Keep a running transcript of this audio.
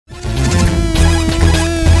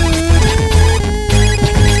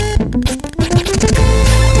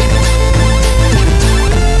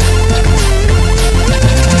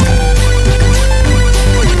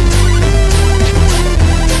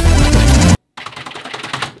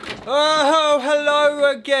Oh, hello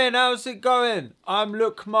again. How's it going? I'm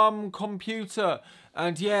Look Mum Computer,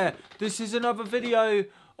 and yeah, this is another video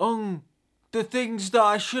on the things that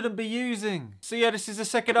I shouldn't be using. So yeah, this is the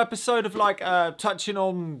second episode of touching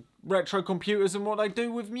on retro computers and what they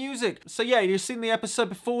do with music. So yeah, you've seen the episode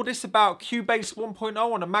before this about Cubase 1.0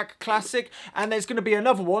 on a Mac Classic, and there's going to be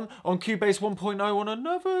another one on Cubase 1.0 on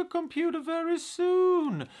another computer very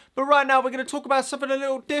soon. But right now we're going to talk about something a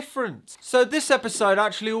little different. So this episode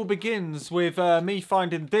actually all begins with me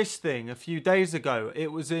finding this thing a few days ago.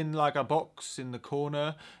 It was in like a box in the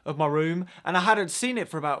corner of my room, and I hadn't seen it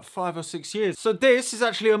for about 5 or 6 years. So this is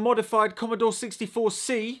actually a modified Commodore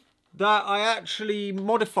 64C that I actually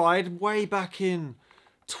modified way back in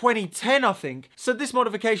 2010, I think. So this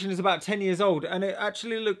modification is about 10 years old, and it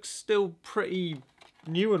actually looks still pretty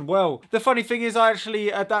new and well. The funny thing is, I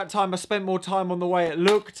actually, at that time, I spent more time on the way it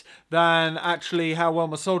looked than actually how well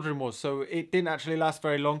my soldering was. So it didn't actually last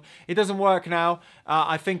very long. It doesn't work now.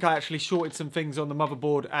 I think I actually shorted some things on the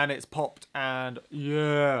motherboard and it's popped, and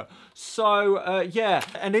yeah. So yeah,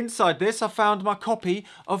 and inside this I found my copy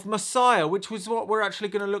of MSSIAH, which was what we're actually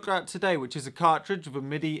going to look at today, which is a cartridge with a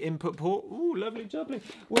MIDI input port. Ooh, lovely jubbly.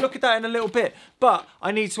 We'll look at that in a little bit, but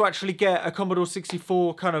I need to actually get a Commodore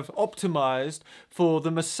 64 kind of optimized for the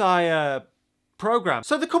MSSIAH program.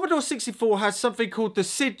 So the Commodore 64 has something called the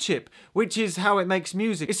SID chip, which is how it makes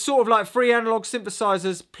music. It's sort of like 3 analog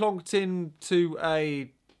synthesizers plonked into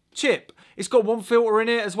a chip. It's got one filter in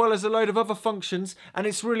it as well as a load of other functions, and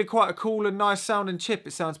it's really quite a cool and nice sounding chip.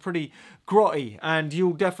 It sounds pretty grotty, and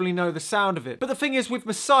you'll definitely know the sound of it. But the thing is, with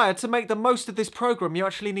MSSIAH, to make the most of this program, you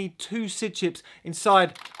actually need 2 SID chips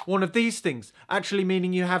inside one of these things, actually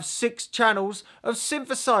meaning you have 6 channels of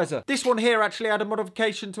synthesizer. This one here actually had a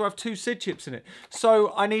modification to have 2 SID chips in it,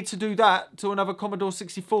 so I need to do that to another Commodore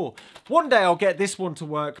 64. One day I'll get this one to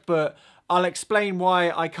work, but I'll explain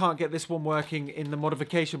why I can't get this one working in the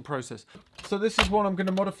modification process. So this is one I'm going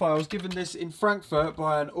to modify. I was given this in Frankfurt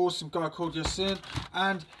by an awesome guy called Yasin,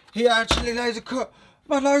 and he actually lays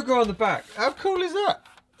my logo on the back. How cool is that?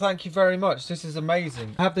 Thank you very much. This is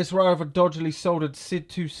amazing. I have this rather dodgily soldered SID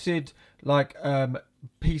to SID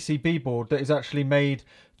PCB board that is actually made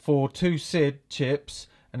for 2 SID chips,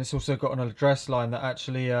 and it's also got an address line that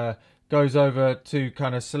actually goes over to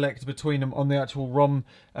kind of select between them on the actual ROM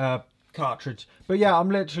cartridge. But yeah, I'm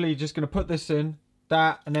literally just going to put this in,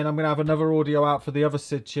 and then I'm going to have another audio out for the other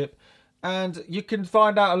SID chip. And you can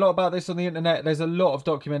find out a lot about this on the internet. There's a lot of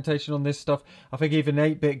documentation on this stuff. I think even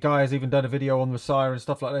 8-Bit Guy has even done a video on MSSIAH and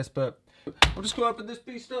stuff like this. But I'm just going to open this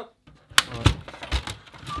beast up. Right.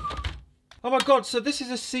 Oh my god, so this is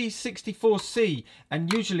a C64C,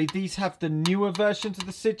 and usually these have the newer versions of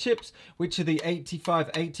the SID chips, which are the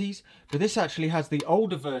 8580s, but this actually has the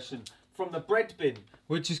older version from the bread bin,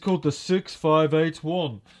 which is called the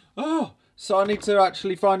 6581. Oh, so I need to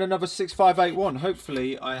actually find another 6581.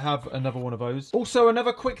 Hopefully I have another one of those. Also,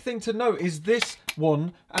 another quick thing to note is this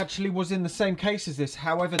one actually was in the same case as this.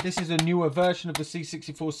 However, this is a newer version of the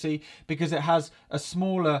C64C because it has a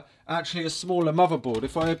smaller motherboard.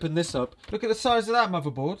 If I open this up, look at the size of that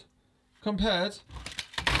motherboard compared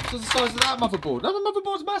to the size of that motherboard. Now the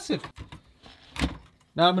motherboard's massive.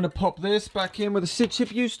 Now I'm going to pop this back in where the SID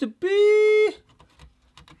chip used to be.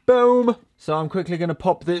 Boom. So I'm quickly going to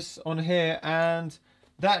pop this on here, and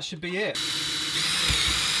that should be it.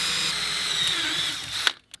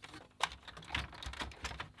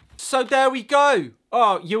 So there we go.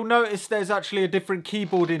 Oh, you'll notice there's actually a different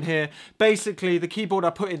keyboard in here. Basically, the keyboard I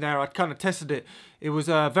put in there, I kind of tested it. It was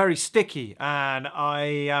very sticky, and I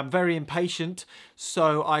am very impatient.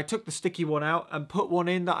 So I took the sticky one out and put one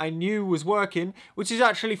in that I knew was working, which is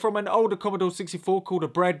actually from an older Commodore 64 called a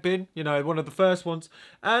bread bin. You know, one of the first ones.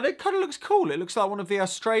 And it kind of looks cool. It looks like one of the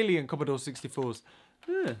Australian Commodore 64s.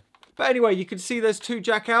 Yeah. But anyway, you can see there's 2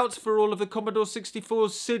 jack outs for all of the Commodore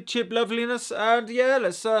 64's SID chip loveliness. And yeah,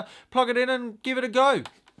 let's plug it in and give it a go.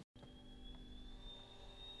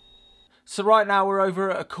 So right now we're over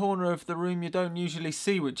at a corner of the room you don't usually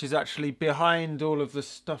see, which is actually behind all of the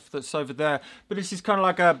stuff that's over there. But this is kind of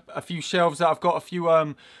like a few shelves that I've got a few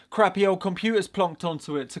crappy old computers plonked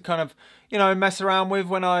onto it to kind of, you know, mess around with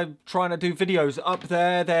when I'm trying to do videos. Up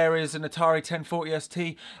there is an Atari 1040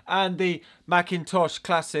 ST and the Macintosh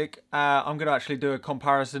Classic. I'm going to actually do a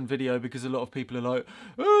comparison video because a lot of people are like,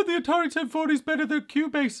 oh, the Atari 1040 is better than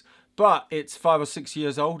Cubase. But it's 5 or 6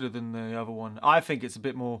 years older than the other one. I think it's a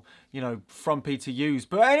bit more, you know, frumpy to use.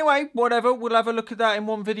 But anyway, whatever. We'll have a look at that in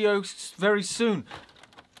one video very soon.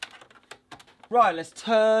 Right, let's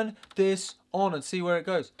turn this on and see where it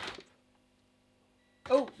goes.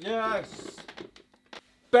 Oh, yes.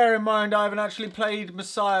 bear in mind I haven't actually played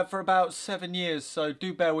Messiah for about 7 years, so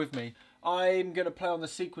do bear with me. I'm going to play on the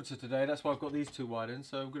sequencer today, that's why I've got these two widened,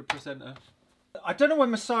 so I'm going to press enter. I don't know when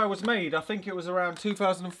Messiah was made, I think it was around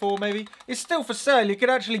 2004 maybe. It's still for sale, you could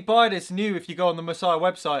actually buy this new if you go on the Messiah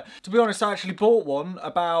website. To be honest, I actually bought one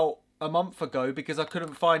about a month ago because I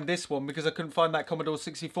couldn't find this one, because I couldn't find that Commodore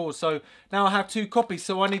 64. So now I have 2 copies,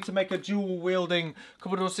 so I need to make a dual wielding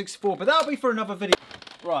Commodore 64, but that'll be for another video.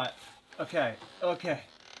 Right, okay.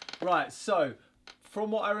 Right, so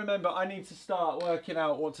from what I remember, I need to start working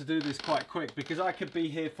out what to do this quite quick, because I could be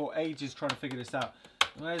here for ages trying to figure this out.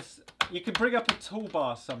 You can bring up a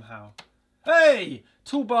toolbar somehow. Hey!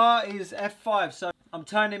 Toolbar is F5, so I'm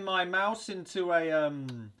turning my mouse into a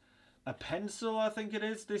pencil, I think it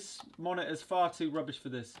is. This monitor's far too rubbish for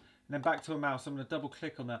this. And then back to a mouse. I'm going to double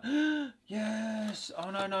click on that. Yes!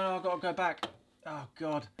 Oh, no, I've got to go back. Oh,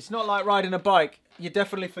 God. It's not like riding a bike. You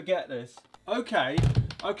definitely forget this. Okay,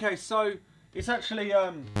 so it's actually...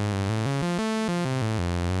 I'm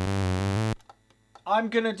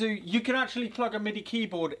going to do... You can actually plug a MIDI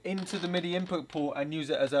keyboard into the MIDI input port and use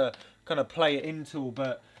it as a kind of play it in tool,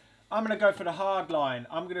 but... I'm going to go for the hard line.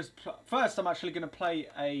 First, I'm actually going to play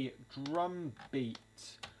a drum beat.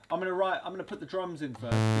 I'm going to put the drums in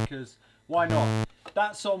first, because why not?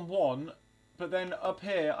 That's on 1, but then up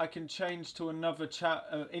here I can change to another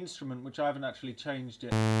instrument, which I haven't actually changed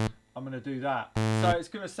yet. I'm going to do that. So it's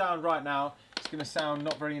going to sound right now. It's going to sound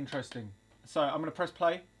not very interesting. So I'm going to press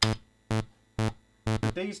play.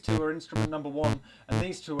 These two are instrument number 1, and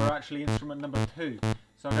these two are actually instrument number 2.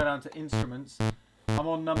 So I'll go down to instruments. I'm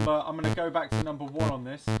going to go back to number 1 on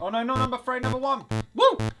this. Oh no, not number 3, number 1.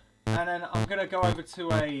 Woo! And then I'm going to go over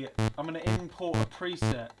to I'm going to import a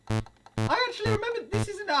preset. I actually remember, this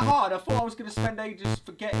isn't that hard. I thought I was going to spend ages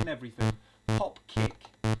forgetting everything. Pop kick.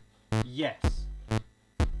 Yes.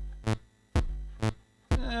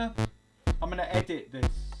 I'm going to edit this.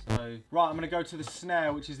 So, right, I'm going to go to the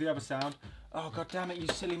snare, which is the other sound. Oh, god damn it, you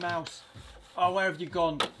silly mouse. Oh, where have you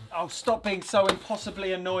gone? Oh, stop being so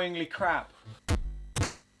impossibly annoyingly crap.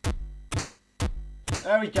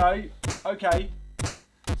 There we go. Okay.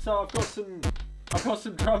 So I've got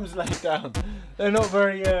some drums laid down. They're not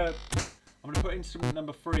very I'm gonna put instrument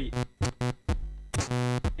number 3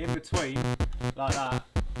 in between, like that.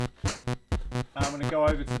 And I'm gonna go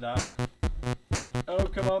over to that. Oh,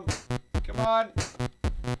 come on. Come on.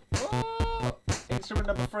 Oh! Instrument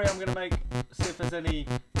number 3, I'm gonna see if there's any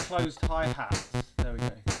closed hi-hats. There we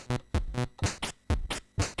go.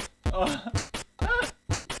 Oh.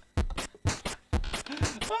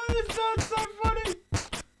 So funny.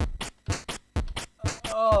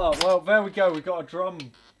 Oh, well, there we go. We got a drum.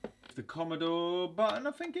 The Commodore button,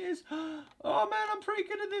 I think it is. Oh man, I'm pretty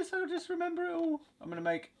good at this. I'll just remember it all. I'm gonna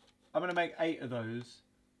make 8 of those.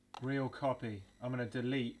 Real copy. I'm gonna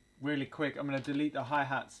delete really quick. I'm gonna delete the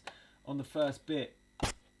hi-hats on the first bit.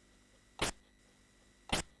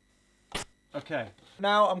 Okay.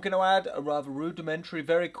 Now I'm gonna add a rather rudimentary,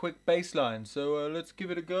 very quick bass line. So let's give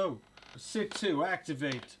it a go. Sit 2,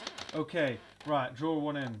 activate. Okay, right, draw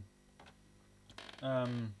one in. Right,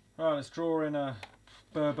 let's draw in a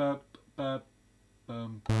burp.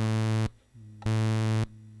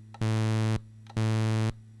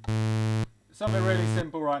 Something really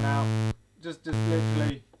simple right now. Just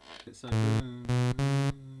literally. It's like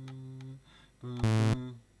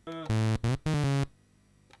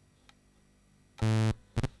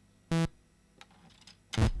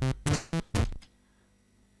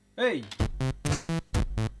hey.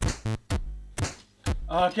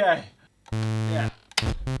 Okay. Yeah.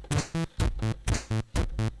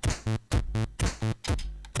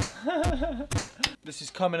 This is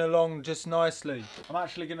coming along just nicely. I'm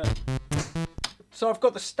actually gonna... So I've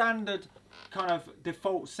got the standard kind of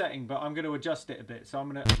default setting, but I'm gonna adjust it a bit. So I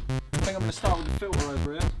think I'm gonna start with the filter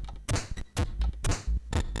over here.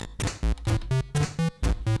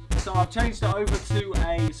 So I've changed it over to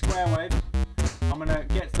a square wave. I'm gonna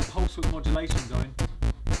get the pulse width modulation going.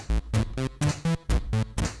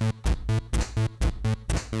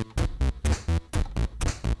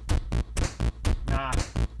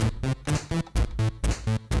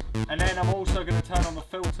 And then I'm also going to turn on the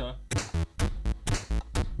filter.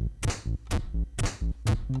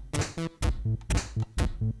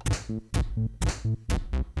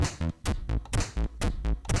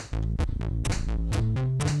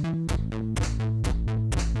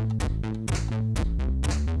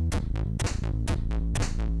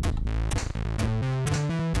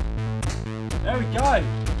 There we go.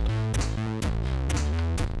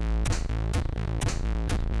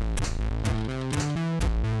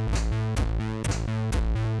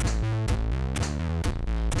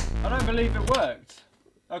 I don't believe it worked.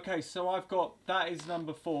 Okay, so I've got, that is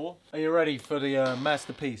number 4. Are you ready for the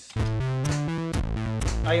masterpiece?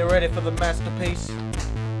 Are you ready for the masterpiece?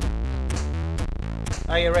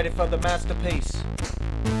 Are you ready for the masterpiece?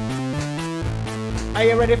 Are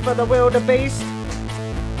you ready for the wildebeest?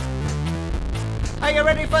 Are you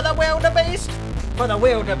ready for the wildebeest? For the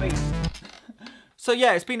wildebeest. So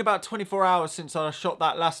yeah, it's been about 24 hours since I shot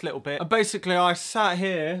that last little bit. And basically I sat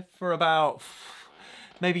here for about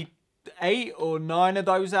maybe 8 or 9 of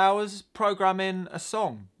those hours programming a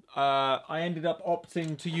song. I ended up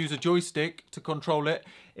opting to use a joystick to control it.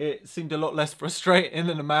 It seemed a lot less frustrating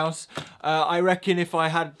than a mouse. I reckon if I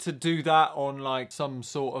had to do that on like some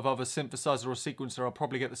sort of other synthesizer or sequencer, I'll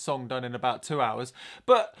probably get the song done in about 2 hours.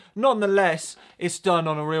 But nonetheless, it's done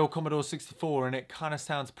on a real Commodore 64 and it kind of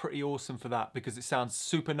sounds pretty awesome for that because it sounds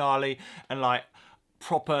super gnarly and like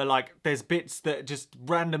proper, like there's bits that just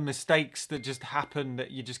random mistakes that just happen that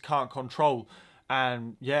you just can't control.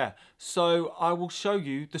 And yeah, so I will show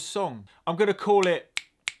you the song. I'm gonna call it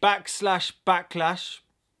 /backlash.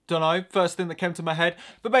 Don't know, first thing that came to my head.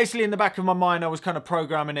 But basically in the back of my mind, I was kind of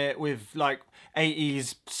programming it with like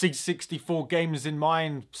 80s C64 games in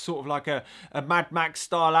mind, sort of like a Mad Max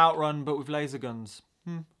style outrun, but with laser guns.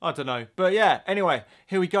 I don't know. But yeah, anyway,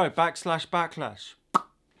 here we go, /backlash.